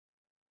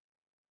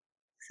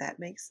 Does that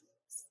make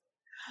sense?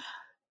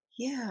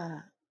 Yeah,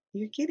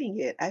 you're getting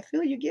it. I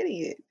feel you're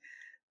getting it.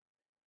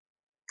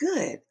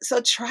 Good. So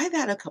try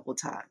that a couple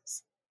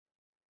times.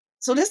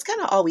 So that's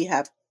kind of all we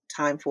have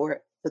time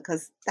for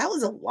because that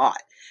was a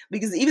lot.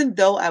 Because even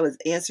though I was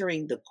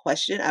answering the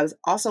question, I was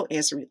also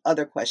answering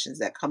other questions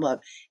that come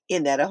up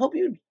in that. I hope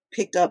you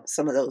picked up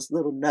some of those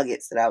little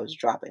nuggets that I was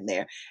dropping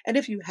there. And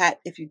if you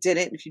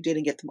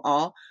didn't get them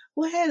all,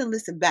 go ahead and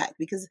listen back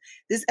because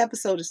this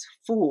episode is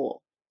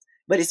full.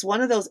 But it's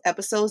one of those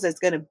episodes that's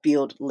going to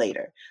build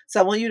later. So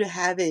I want you to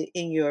have it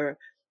in your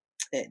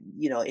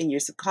in your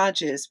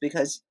subconscious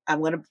because I'm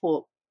going to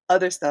pull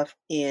other stuff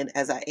in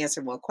as I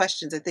answer more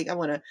questions. I think I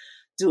want to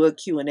do a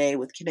Q&A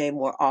with Kiné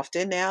more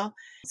often now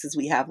since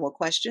we have more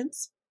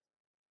questions.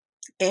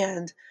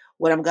 And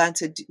what I'm going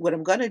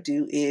to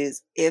do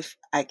is if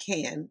I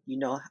can,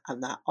 I'm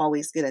not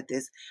always good at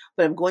this,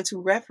 but I'm going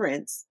to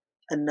reference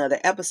another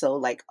episode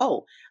like,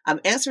 oh, I'm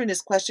answering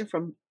this question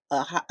from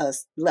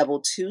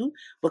level 2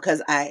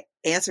 because I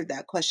answered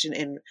that question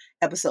in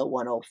episode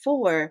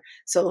 104.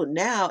 So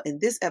now in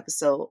this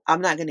episode,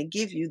 I'm not going to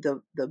give you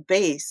the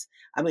base.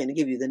 I'm going to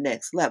give you the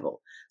next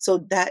level.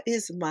 So that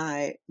is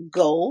my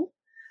goal.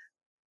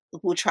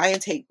 We'll try and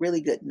take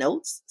really good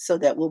notes so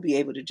that we'll be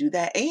able to do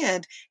that.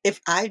 And if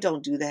I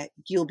don't do that,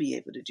 you'll be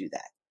able to do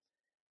that.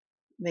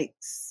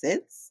 Makes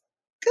sense?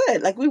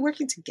 Good. Like we're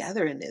working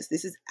together in this.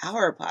 This is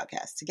our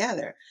podcast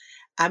together.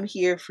 I'm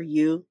here for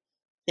you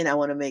and I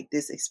want to make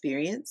this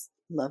experience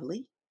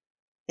lovely.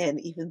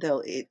 And even though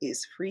it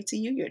is free to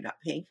you, you're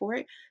not paying for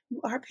it,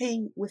 you are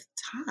paying with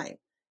time.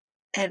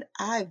 And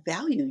I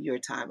value your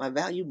time. I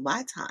value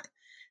my time.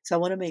 So I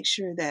want to make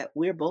sure that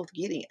we're both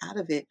getting out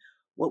of it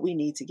what we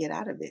need to get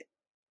out of it.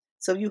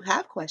 So if you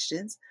have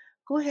questions,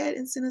 go ahead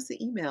and send us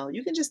an email.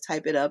 You can just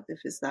type it up if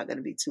it's not going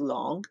to be too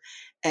long,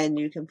 and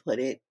you can put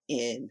it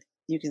in,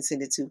 you can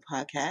send it to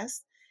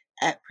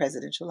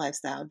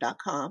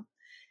podcast@presidentiallifestyle.com.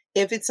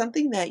 If it's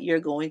something that you're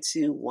going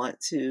to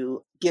want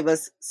to give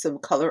us some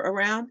color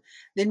around,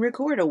 then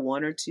record a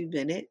 1 or 2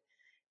 minute,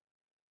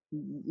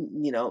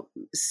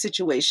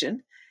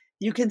 situation.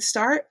 You can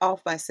start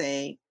off by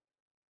saying,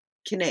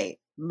 Kiné,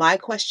 my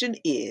question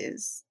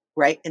is,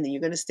 right? And then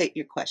you're going to state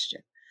your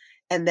question.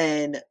 And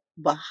then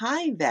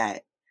behind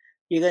that,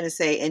 you're going to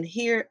say, and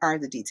here are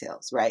the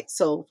details, right?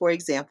 So, for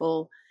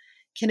example,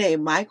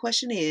 Kiné, my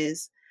question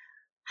is,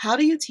 how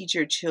do you teach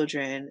your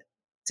children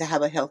to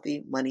have a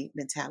healthy money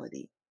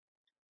mentality?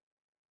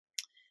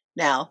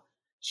 Now,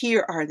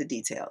 here are the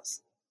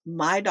details.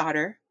 My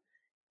daughter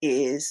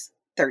is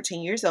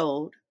 13 years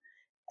old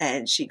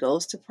and she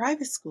goes to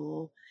private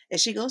school and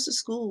she goes to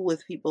school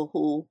with people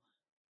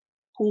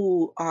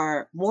who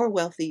are more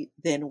wealthy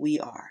than we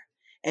are.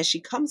 And she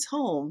comes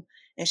home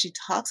and she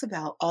talks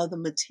about all the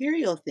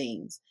material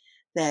things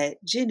that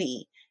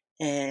Jenny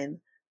and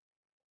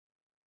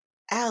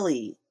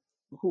Allie,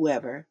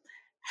 whoever,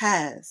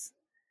 has.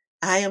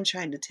 I am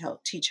trying to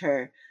teach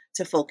her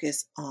to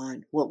focus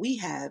on what we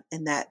have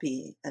and that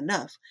being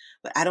enough.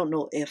 But I don't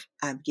know if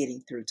I'm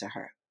getting through to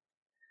her.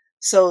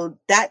 So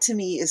that to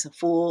me is a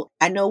full,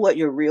 I know what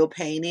your real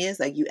pain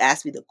is. Like you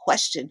asked me the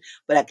question,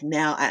 but like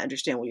now I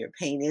understand what your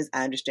pain is.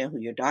 I understand who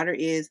your daughter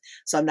is.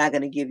 So I'm not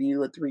going to give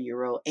you a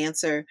 3-year-old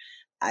answer.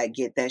 I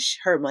get that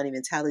her money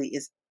mentality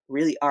is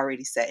really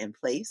already set in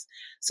place.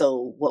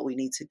 So what we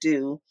need to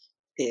do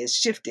is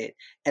shift it.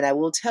 And I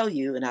will tell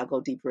you, and I'll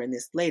go deeper in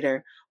this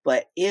later,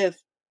 but if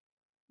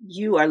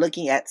you are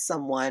looking at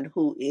someone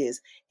who is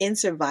in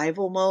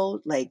survival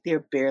mode, like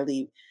they're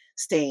barely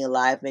staying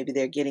alive. Maybe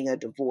they're getting a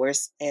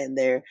divorce and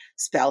their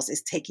spouse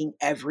is taking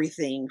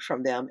everything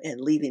from them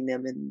and leaving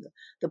them in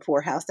the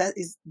poorhouse.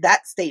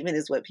 That statement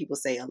is what people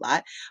say a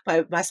lot.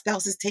 My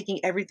spouse is taking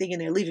everything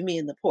and they're leaving me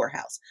in the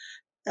poorhouse.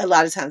 A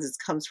lot of times it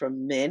comes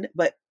from men,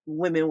 but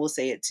women will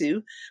say it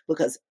too,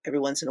 because every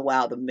once in a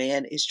while the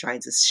man is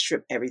trying to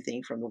strip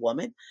everything from the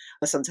woman.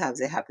 But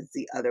sometimes it happens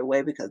the other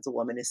way because the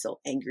woman is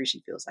so angry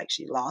she feels like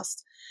she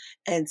lost.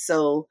 And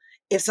so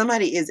if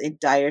somebody is in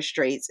dire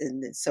straits in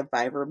the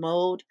survivor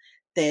mode,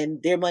 then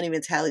their money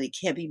mentality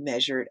can't be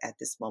measured at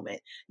this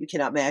moment. You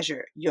cannot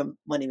measure your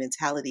money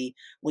mentality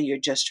when you're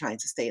just trying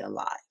to stay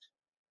alive.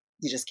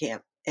 You just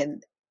can't.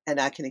 And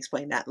I can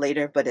explain that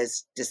later, but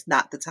it's just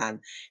not the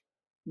time.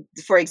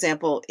 For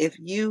example, if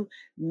you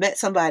met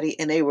somebody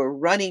and they were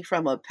running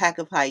from a pack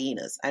of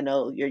hyenas, I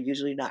know you're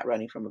usually not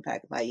running from a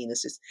pack of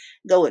hyenas. Just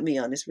go with me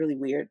on this really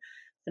weird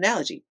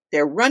analogy.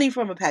 They're running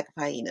from a pack of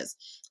hyenas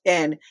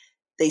and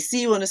they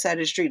see you on the side of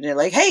the street and they're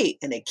like, hey,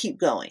 and they keep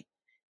going.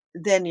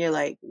 Then you're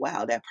like,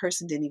 wow, that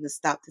person didn't even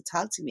stop to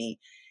talk to me.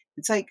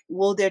 It's like,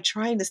 well, they're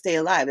trying to stay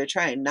alive. They're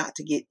trying not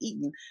to get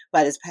eaten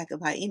by this pack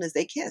of hyenas.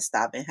 They can't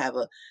stop and have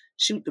a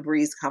shoot the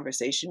breeze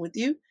conversation with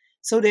you.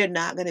 So they're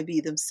not going to be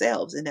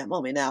themselves in that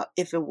moment. Now,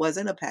 if it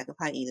wasn't a pack of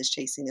hyenas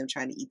chasing them,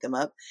 trying to eat them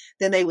up,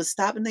 then they would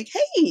stop and like,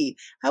 hey,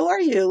 how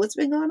are you? What's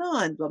been going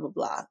on? Blah, blah,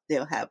 blah.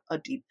 They'll have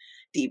a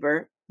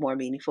deeper, more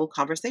meaningful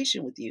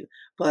conversation with you.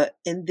 But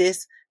in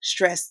this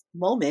stress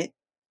moment,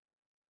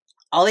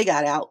 all they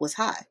got out was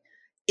hi.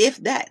 If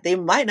that, they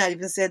might not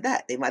even said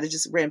that. They might have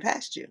just ran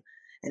past you.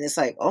 And it's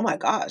like, oh my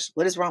gosh,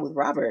 what is wrong with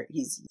Robert?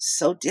 He's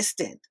so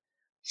distant.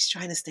 He's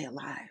trying to stay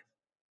alive.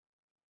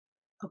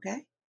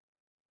 Okay.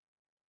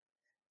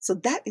 So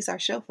that is our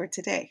show for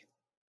today.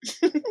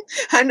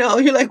 I know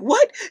you're like,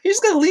 what? You're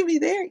just going to leave me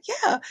there?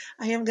 Yeah,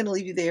 I am going to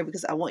leave you there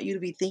because I want you to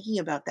be thinking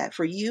about that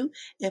for you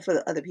and for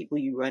the other people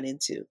you run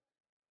into.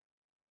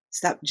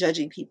 Stop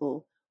judging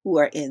people who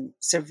are in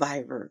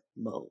survivor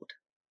mode.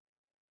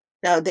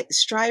 Now, the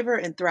striver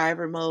and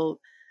thriver mode,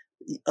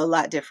 a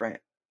lot different.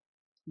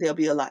 They'll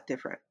be a lot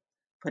different.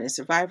 But in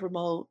survivor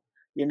mode,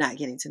 you're not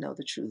getting to know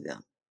the true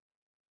them.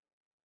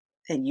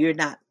 And you're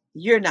not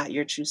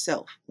your true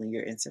self when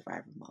you're in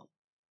survivor mode.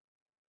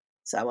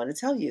 So I want to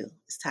tell you,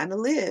 it's time to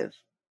live.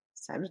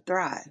 It's time to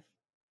thrive.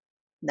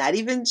 Not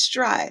even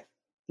strive.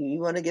 You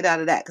want to get out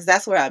of that, because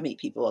that's where I meet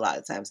people a lot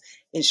of times,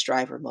 in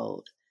striver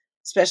mode,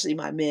 especially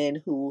my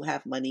men who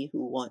have money,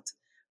 who want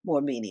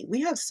more meaning.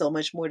 We have so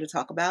much more to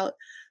talk about.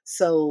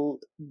 So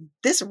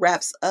this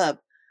wraps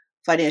up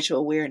Financial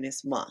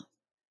Awareness Month.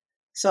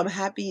 So I'm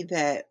happy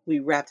that we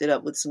wrapped it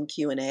up with some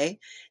Q&A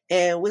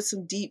and with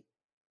some deep,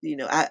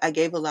 I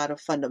gave a lot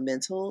of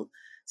fundamentals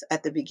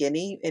at the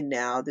beginning, and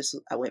now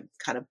I went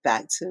kind of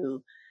back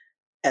to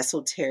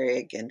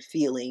esoteric and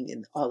feeling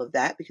and all of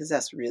that, because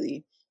that's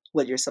really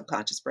what your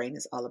subconscious brain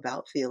is all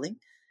about, feeling.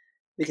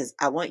 Because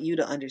I want you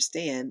to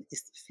understand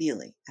it's the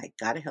feeling. I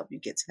got to help you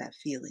get to that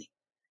feeling.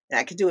 And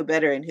I can do it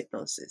better in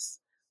hypnosis,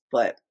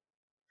 but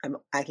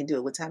I can do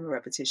it with time and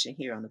repetition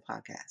here on the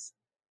podcast.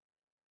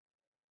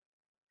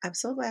 I'm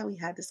so glad we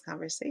had this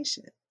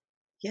conversation.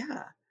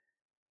 Yeah,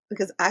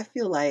 because I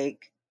feel like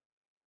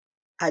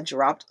I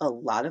dropped a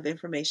lot of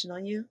information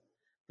on you,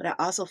 but I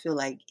also feel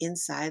like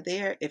inside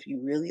there, if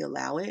you really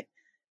allow it,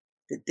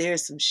 that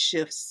there's some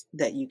shifts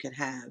that you can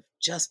have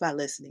just by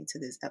listening to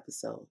this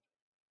episode.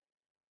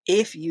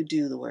 If you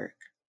do the work,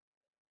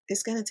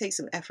 it's going to take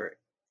some effort.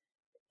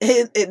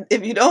 And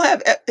if you don't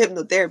have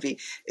hypnotherapy,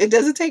 it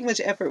doesn't take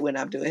much effort when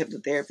I'm doing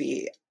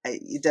hypnotherapy.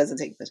 It doesn't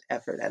take much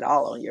effort at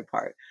all on your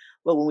part.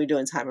 But when we're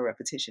doing time and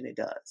repetition, it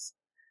does.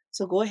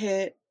 So go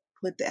ahead,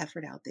 put the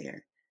effort out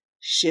there.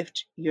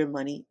 Shift your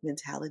money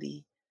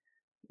mentality.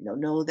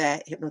 Know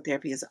that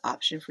hypnotherapy is an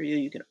option for you.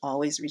 You can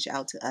always reach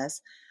out to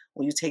us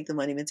when you take the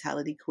money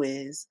mentality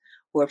quiz,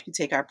 or if you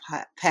take our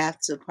path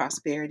to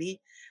prosperity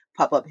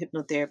pop-up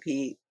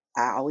hypnotherapy.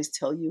 I always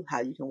tell you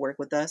how you can work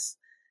with us.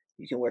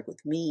 You can work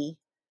with me.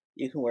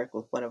 You can work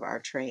with one of our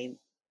trained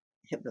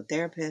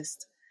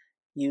hypnotherapists.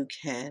 You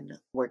can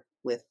work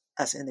with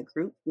us in the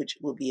group, which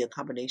will be a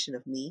combination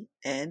of me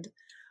and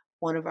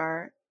one of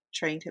our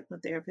trained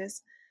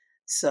hypnotherapists.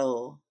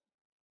 So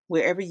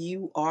wherever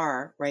you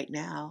are right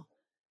now,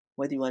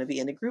 whether you want to be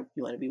in a group,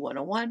 you want to be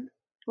one-on-one,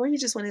 or you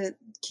just want to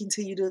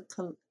continue to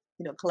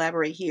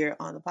collaborate here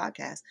on the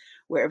podcast,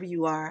 wherever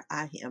you are,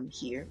 I am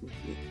here with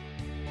you.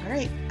 All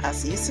right, I'll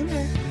see you soon.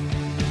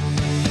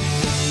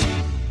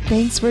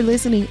 Thanks for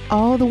listening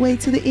all the way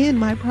to the end,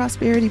 my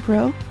Prosperity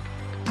Pro.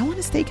 I want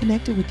to stay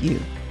connected with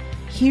you.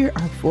 Here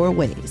are 4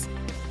 ways.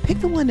 Pick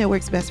the one that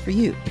works best for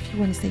you if you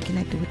want to stay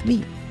connected with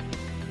me.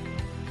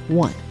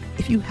 1,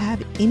 if you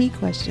have any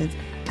questions,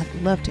 I'd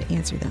love to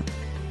answer them.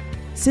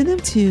 Send them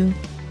to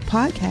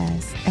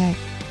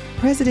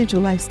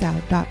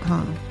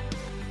podcast@presidentiallifestyle.com.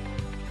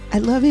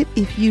 I'd love it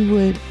if you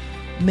would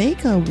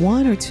make a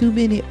 1 or 2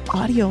 minute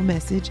audio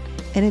message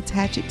and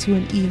attach it to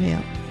an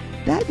email.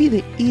 That'd be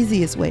the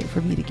easiest way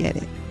for me to get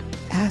it.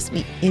 Ask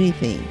me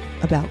anything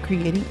about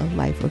creating a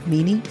life of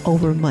meaning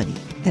over money,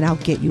 and I'll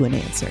get you an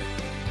answer.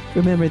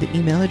 Remember, the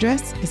email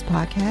address is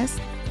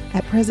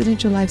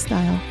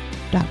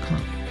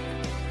podcast@presidentiallifestyle.com.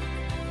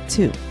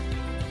 2,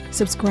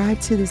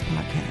 subscribe to this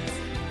podcast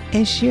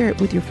and share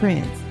it with your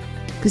friends,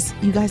 because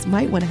you guys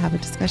might want to have a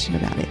discussion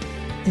about it,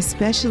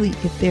 especially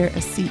if they're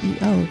a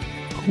CEO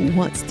who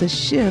wants to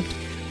shift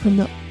from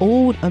the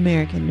old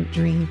American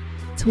dream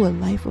to a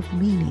life of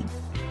meaning.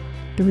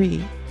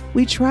 3,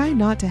 we try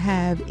not to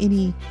have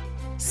any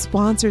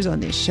sponsors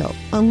on this show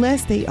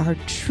unless they are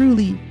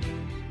truly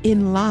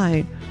in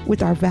line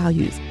with our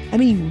values. I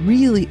mean,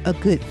 really a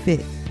good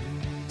fit.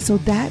 So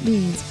that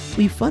means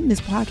we fund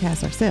this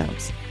podcast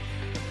ourselves.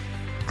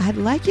 I'd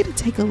like you to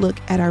take a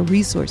look at our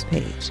resource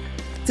page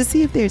to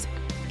see if there's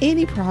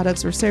any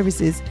products or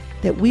services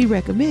that we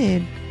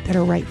recommend that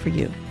are right for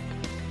you.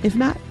 If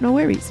not, no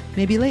worries,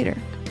 maybe later.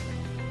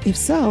 If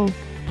so,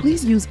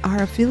 please use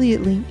our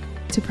affiliate link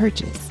to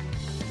purchase.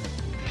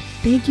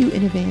 Thank you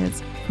in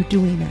advance for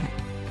doing that.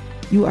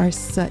 You are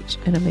such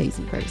an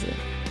amazing person.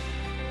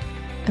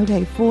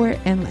 Okay, 4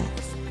 and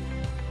last.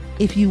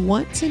 If you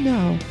want to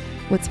know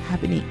what's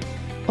happening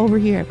over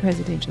here at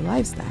Presidential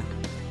Lifestyle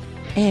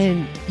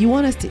and you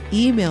want us to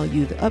email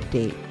you the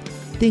update,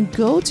 then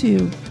go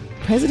to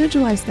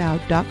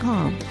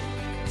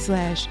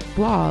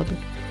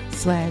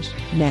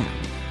presidentiallifestyle.com/blog/now.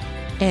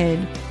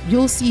 And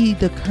you'll see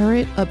the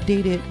current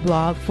updated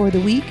blog for the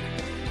week,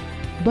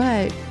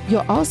 but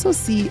you'll also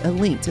see a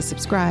link to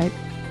subscribe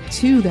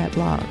to that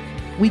blog.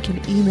 We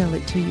can email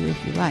it to you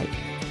if you like.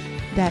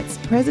 That's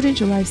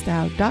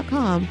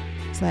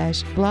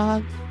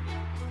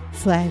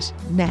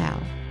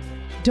presidentiallifestyle.com/blog/now.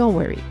 Don't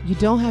worry, you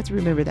don't have to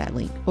remember that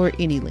link or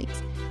any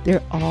links.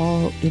 They're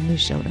all in the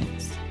show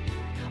notes.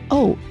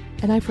 Oh,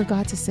 and I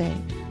forgot to say,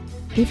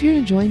 if you're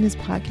enjoying this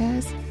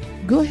podcast,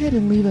 go ahead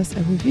and leave us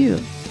a review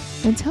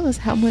and tell us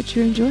how much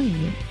you're enjoying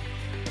it.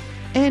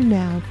 And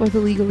now for the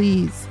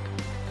legalese.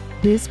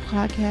 This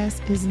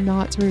podcast is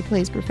not to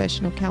replace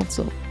professional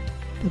counsel.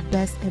 the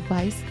best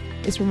advice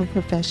is from a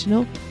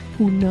professional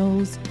who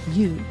knows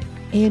you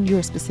and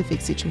your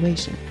specific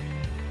situation.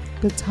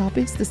 The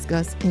topics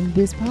discussed in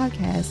this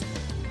podcast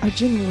are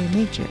general in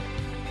nature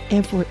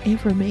and for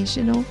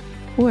informational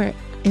or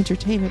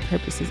entertainment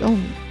purposes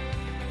only.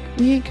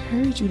 We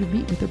encourage you to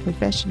meet with a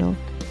professional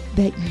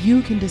that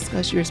you can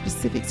discuss your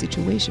specific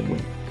situation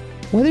with.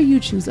 Whether you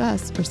choose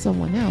us or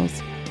someone else,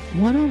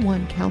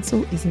 one-on-one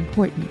counsel is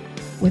important,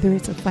 whether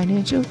it's a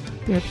financial,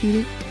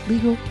 therapeutic,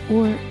 legal,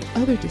 or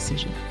other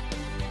decision.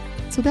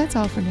 So that's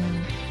all for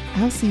now.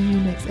 I'll see you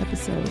next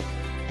episode.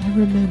 And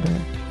remember,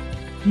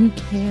 you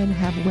can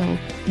have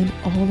wealth in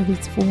all of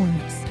its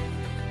forms.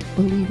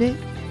 Believe it,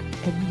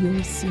 and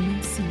you'll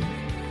soon see it.